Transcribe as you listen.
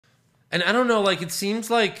And I don't know, like, it seems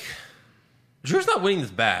like Drew's not winning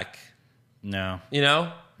this back. No. You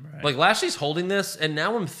know? Right. Like, Lashley's holding this, and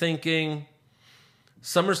now I'm thinking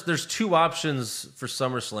there's two options for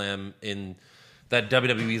SummerSlam in that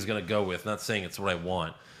WWE is going to go with. Not saying it's what I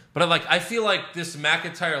want. But I feel like this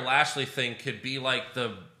McIntyre-Lashley thing could be like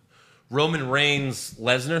the Roman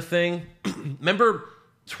Reigns-Lesnar thing. Remember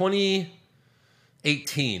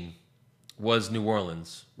 2018 was New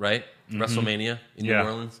Orleans, right? WrestleMania in New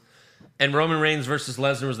Orleans. And Roman Reigns versus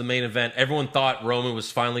Lesnar was the main event. Everyone thought Roman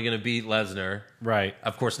was finally going to beat Lesnar. Right.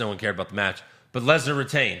 Of course, no one cared about the match. But Lesnar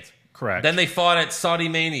retained. Correct. Then they fought at Saudi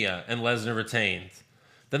Mania, and Lesnar retained.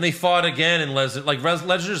 Then they fought again, and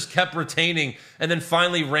Lesnar just kept retaining, and then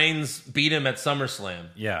finally Reigns beat him at SummerSlam.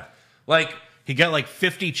 Yeah. Like, he got like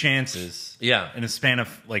 50 chances. Yeah. In a span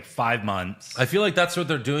of like 5 months. I feel like that's what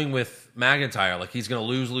they're doing with McIntyre. Like, he's going to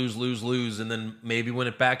lose, and then maybe win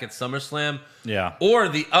it back at SummerSlam. Yeah. Or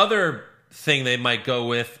the other thing they might go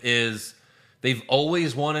with is they've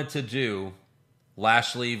always wanted to do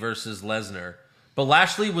Lashley versus Lesnar. But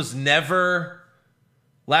Lashley was never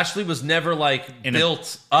like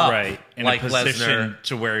built up in like a position Lesnar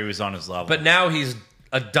to where he was on his level. But now he's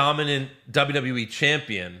a dominant WWE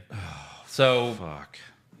champion. So fuck.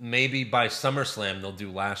 Maybe by SummerSlam they'll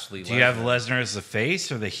do Lashley. Do you have Lesnar as the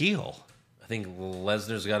face or the heel? I think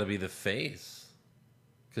Lesnar's got to be the face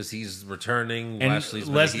because he's returning. And Lashley's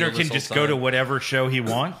Lesnar can just go to whatever show he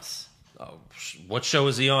wants. Oh, what show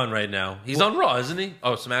is he on right now? He's on Raw, isn't he?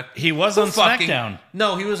 Oh, He was on SmackDown.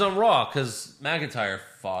 No, he was on Raw because McIntyre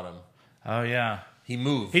fought him. Oh, yeah. He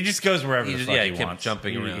moved. He just goes wherever the fuck he kept wants.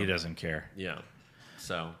 Jumping around. He doesn't care. Yeah.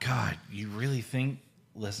 So. God, you really think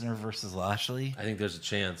Lesnar versus Lashley? I think there's a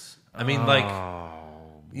chance. I mean,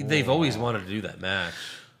 they've always wanted to do that match.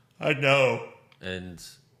 I know. And,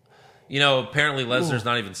 apparently Lesnar's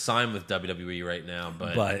not even signed with WWE right now,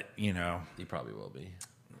 but he probably will be.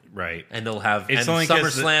 Right. And they'll have,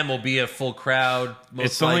 SummerSlam will be a full crowd.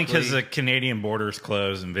 It's only because the Canadian border's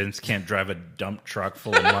closed and Vince can't drive a dump truck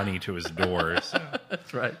full of money to his door. So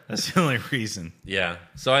that's right. That's the only reason. Yeah.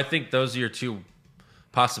 So I think those are your two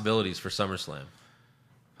possibilities for SummerSlam.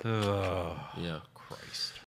 Oh, yeah. Christ.